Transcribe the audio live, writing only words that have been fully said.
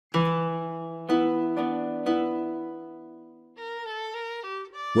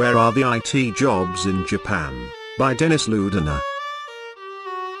Where Are the IT Jobs in Japan? By Dennis Ludiner.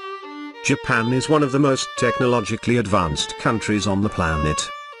 Japan is one of the most technologically advanced countries on the planet.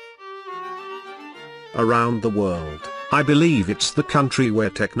 Around the world, I believe it's the country where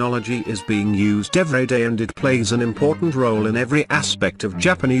technology is being used every day, and it plays an important role in every aspect of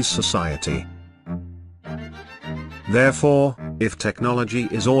Japanese society. Therefore, if technology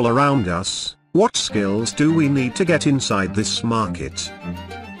is all around us, what skills do we need to get inside this market?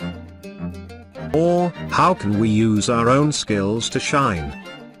 Or, how can we use our own skills to shine?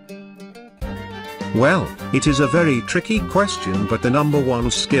 Well, it is a very tricky question, but the number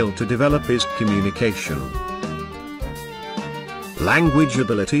one skill to develop is communication. Language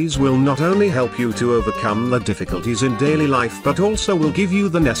abilities will not only help you to overcome the difficulties in daily life, but also will give you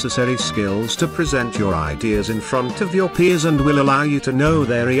the necessary skills to present your ideas in front of your peers and will allow you to know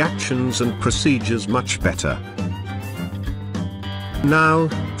their reactions and procedures much better. Now,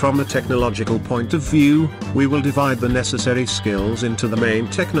 from a technological point of view, we will divide the necessary skills into the main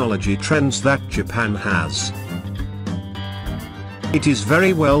technology trends that Japan has. It is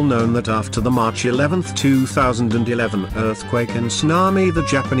very well known that after the March 11, 2011 earthquake and tsunami, the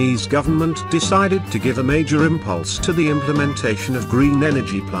Japanese government decided to give a major impulse to the implementation of green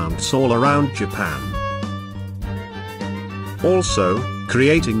energy plants all around Japan. Also,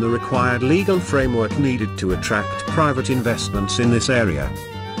 creating the required legal framework needed to attract private investments in this area.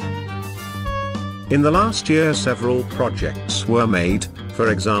 In the last year, several projects were made,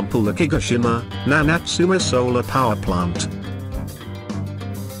 for example the Kagoshima Nanatsuma solar power plant.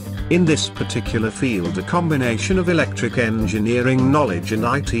 In this particular field, a combination of electric engineering knowledge and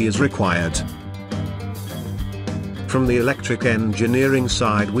IT is required. From the electric engineering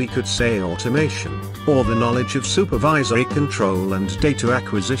side, we could say automation, or the knowledge of supervisory control and data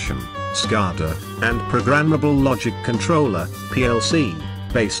acquisition, SCADA, and programmable logic controller, PLC,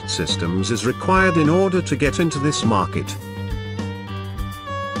 based systems is required in order to get into this market.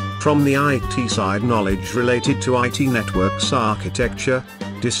 From the IT side, knowledge related to IT networks architecture,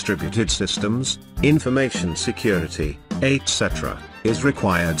 distributed systems, information security, etc., is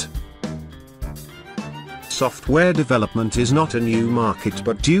required. Software development is not a new market,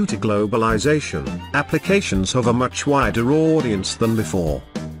 but due to globalization, applications have a much wider audience than before.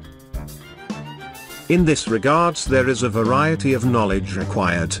 In this regards, there is a variety of knowledge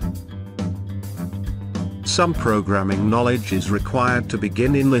required. Some programming knowledge is required to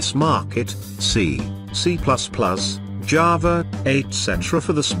begin in this market: C, C++, Java, etc.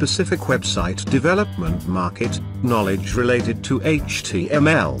 For the specific website development market, knowledge related to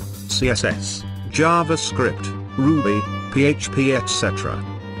HTML, CSS, JavaScript, Ruby, PHP, etc.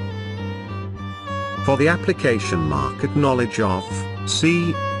 For the application market, knowledge of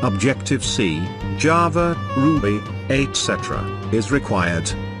C, Objective-C, Java, Ruby, etc. is required.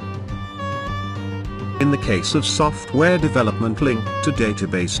 In the case of software development linked to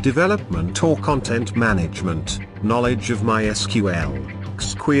database development or content management, knowledge of MySQL,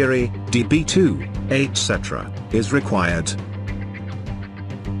 XQuery, DB2, etc. is required.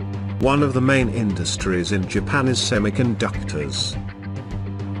 One of the main industries in Japan is semiconductors.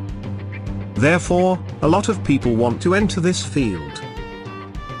 Therefore, a lot of people want to enter this field.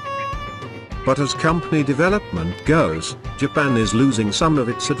 But as company development goes, Japan is losing some of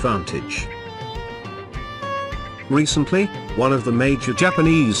its advantage. Recently, one of the major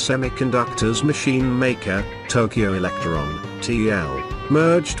Japanese semiconductors machine maker, Tokyo Electron, TL,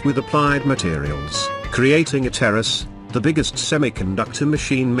 merged with Applied Materials, creating Iteris, the biggest semiconductor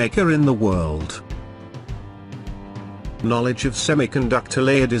machine maker in the world. Knowledge of semiconductor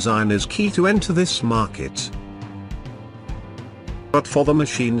layer design is key to enter this market. But for the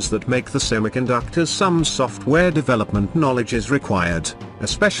machines that make the semiconductors, some software development knowledge is required,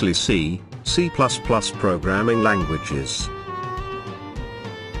 especially C, C++ programming languages.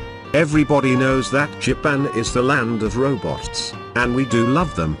 Everybody knows that Japan is the land of robots, and we do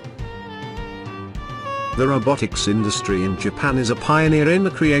love them. The robotics industry in Japan is a pioneer in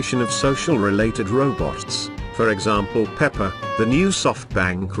the creation of social-related robots, for example Pepper, the new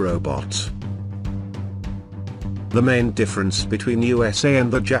SoftBank robot. The main difference between USA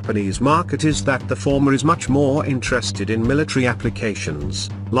and the Japanese market is that the former is much more interested in military applications,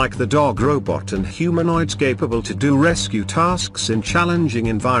 like the dog robot and humanoids capable to do rescue tasks in challenging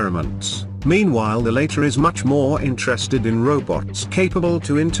environments. Meanwhile, the latter is much more interested in robots capable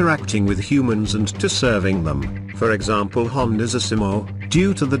to interacting with humans and to serving them, for example Honda's Asimo,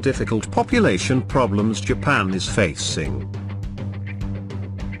 due to the difficult population problems Japan is facing.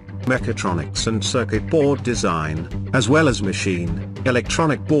 Mechatronics and circuit board design, as well as machine,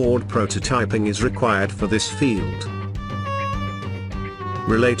 electronic board prototyping is required for this field.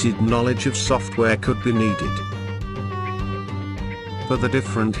 related knowledge of software could be needed. For the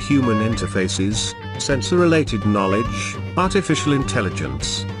different human interfaces, sensor-related knowledge, artificial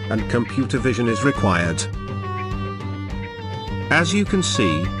intelligence, and computer vision is required. As you can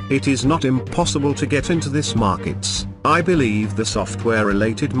see, it is not impossible to get into this markets. I believe the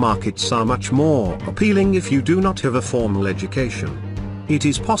software-related markets are much more appealing if you do not have a formal education. It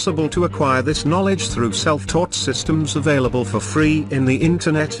is possible to acquire this knowledge through self-taught systems available for free in the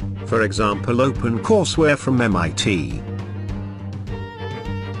internet, for example OpenCourseware from MIT.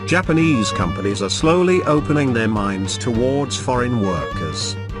 Japanese companies are slowly opening their minds towards foreign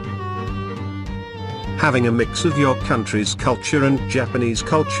workers. Having a mix of your country's culture and Japanese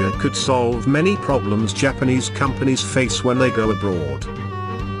culture could solve many problems Japanese companies face when they go abroad.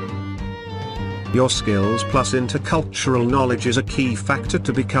 Your skills plus intercultural knowledge is a key factor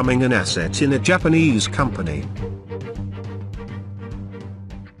to becoming an asset in a Japanese company.